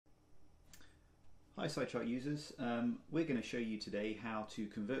Hi SciChart users, we're going to show you today how to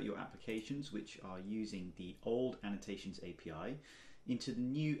convert your applications which are using the old Annotations API into the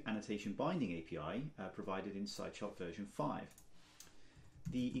new AnnotationsBinding API provided in SciChart version 5.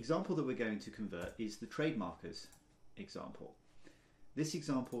 The example that we're going to convert is the trade markers example. This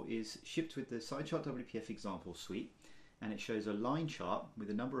example is shipped with the SciChart WPF example suite, and it shows a line chart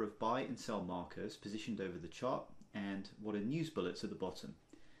with a number of buy and sell markers positioned over the chart and what are news bullets at the bottom.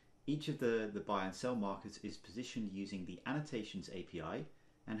 Each of the buy and sell markers is positioned using the Annotations API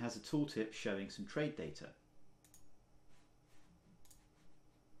and has a tooltip showing some trade data.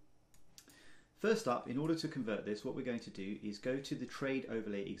 First up, in order to convert this, what we're going to do is go to the trade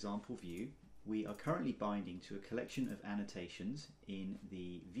overlay example view. We are currently binding to a collection of annotations in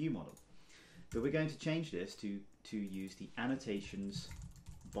the ViewModel, but we're going to change this to use the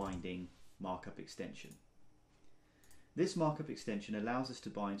AnnotationsBinding markup extension. This markup extension allows us to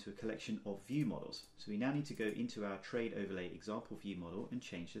bind to a collection of view models. So we now need to go into our trade overlay example view model and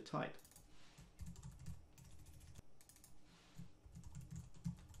change the type.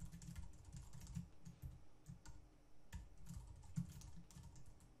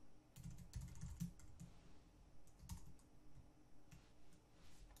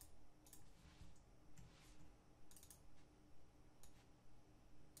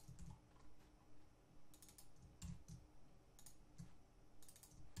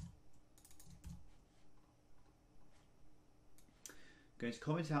 I'm going to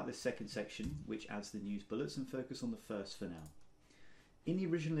comment out this second section, which adds the news bullets, and focus on the first for now. In the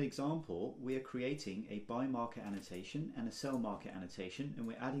original example, we are creating a buy marker annotation and a sell marker annotation, and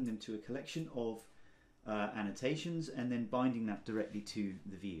we're adding them to a collection of annotations and then binding that directly to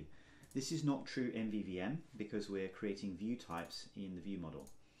the view. This is not true MVVM because we're creating view types in the view model.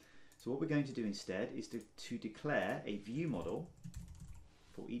 So what we're going to do instead is to declare a view model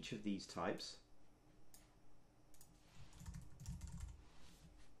for each of these types.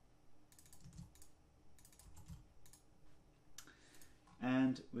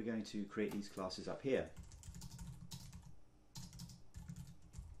 And we're going to create these classes up here.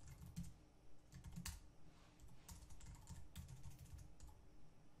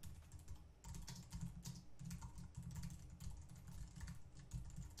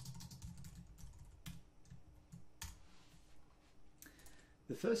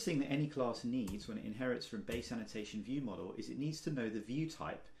 The first thing that any class needs when it inherits from base annotation ViewModel is it needs to know the view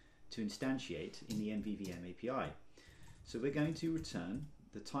type to instantiate in the MVVM API. So we're going to return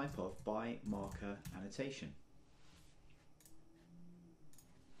the type of buy marker annotation.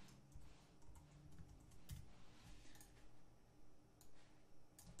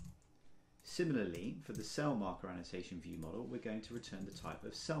 Similarly, for the sell marker annotation view model, we're going to return the type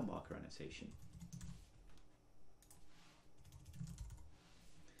of sell marker annotation.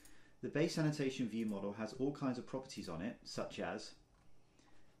 The base annotation view model has all kinds of properties on it, such as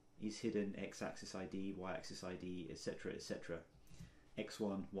is hidden, x-axis ID, y-axis ID, etc., etc.,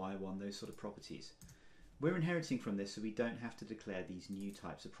 x1, y1, those sort of properties. We're inheriting from this, so we don't have to declare these new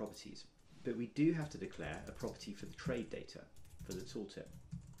types of properties, but we do have to declare a property for the trade data, for the tooltip.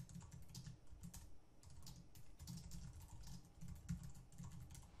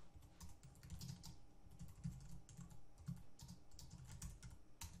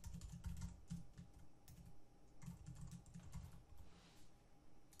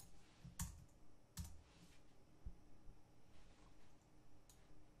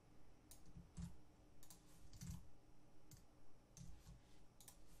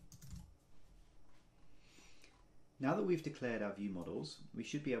 Now that we've declared our view models, we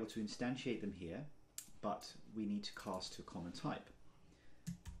should be able to instantiate them here, but we need to cast to a common type.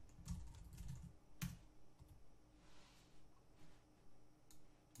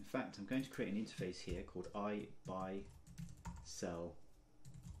 In fact, I'm going to create an interface here called IBuySell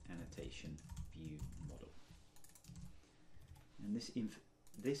Annotation View Model. And this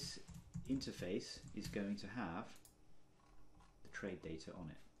interface is going to have the trade data on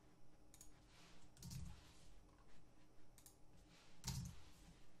it.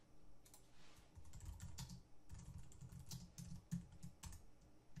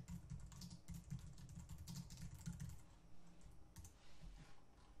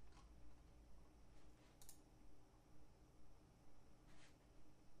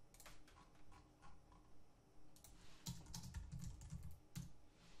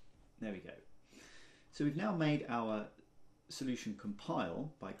 There we go. So we've now made our solution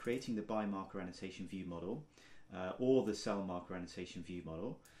compile by creating the buy marker annotation view model or the sell marker annotation view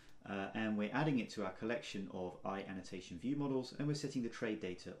model, and we're adding it to our collection of IAnnotationViewModels, and we're setting the trade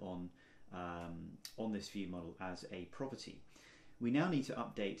data on this view model as a property. We now need to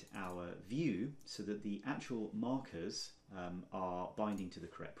update our view so that the actual markers are binding to the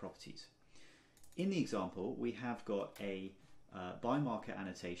correct properties. In the example, we have got a by marker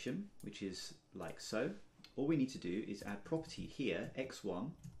annotation, which is like so. All we need to do is add property here, x1,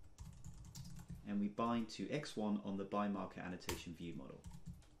 and we bind to x1 on the by marker annotation view model.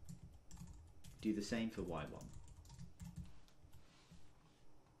 Do the same for y1.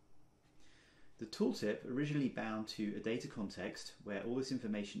 The tooltip originally bound to a data context where all this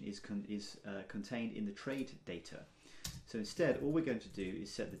information is contained in the trade data. So instead, all we're going to do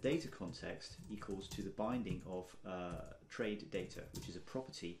is set the data context equals to the binding of trade data, which is a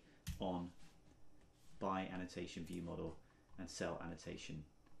property on by annotation view model and cell annotation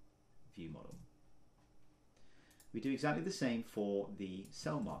view model. We do exactly the same for the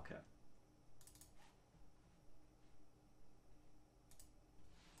cell marker.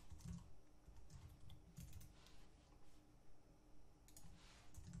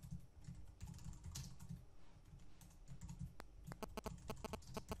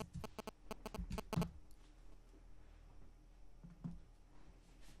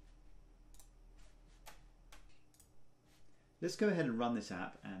 Let's go ahead and run this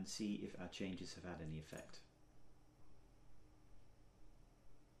app and see if our changes have had any effect.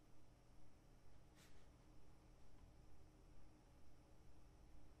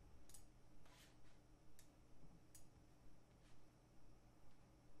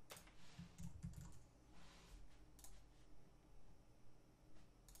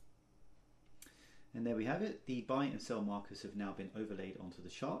 And there we have it. The by and cell markers have now been overlaid onto the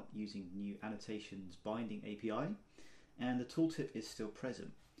chart using the new AnnotationsBinding API. And the tooltip is still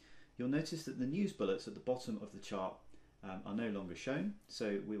present. You'll notice that the news bullets at the bottom of the chart are no longer shown,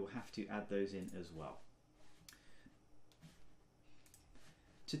 so we will have to add those in as well.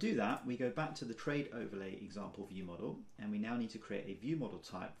 To do that, we go back to the trade overlay example view model, and we now need to create a view model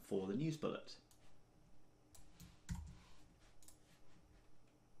type for the news bullet.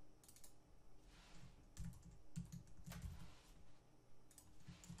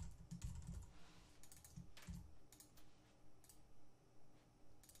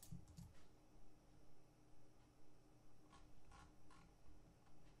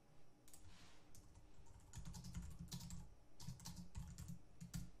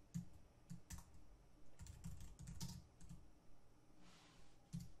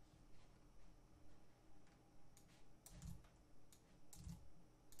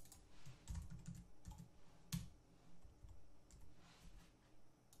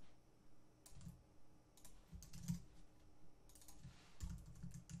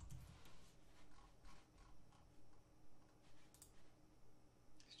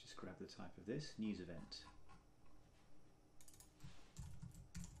 Grab the type of this, news event.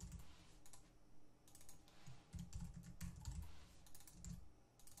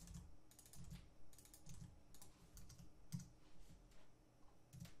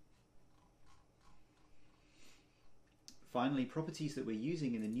 Finally, properties that we're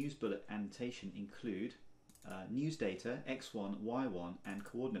using in the news bullet annotation include news data, x1, y1, and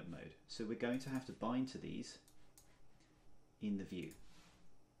coordinate mode. So we're going to have to bind to these in the view.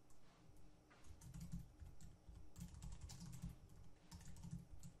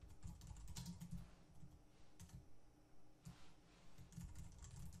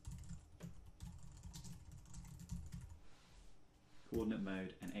 Coordinate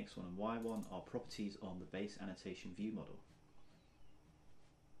mode and x1 and y1 are properties on the base annotation view model.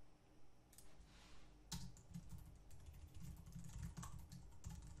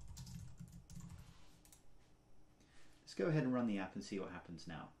 Let's go ahead and run the app and see what happens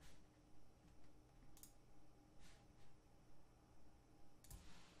now.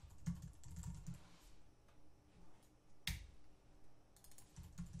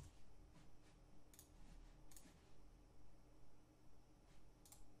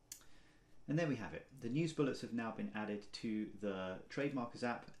 And there we have it. The news bullets have now been added to the trade markers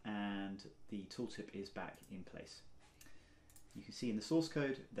app and the tooltip is back in place. You can see in the source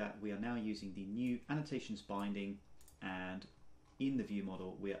code that we are now using the new annotations binding, and in the view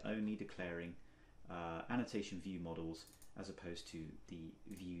model we are only declaring annotation view models as opposed to the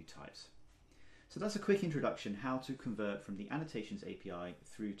view types. So that's a quick introduction how to convert from the Annotations API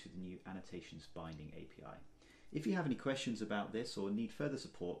through to the new AnnotationsBinding API. If you have any questions about this or need further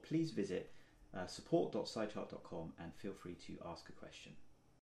support, please visit support.scichart.com and feel free to ask a question.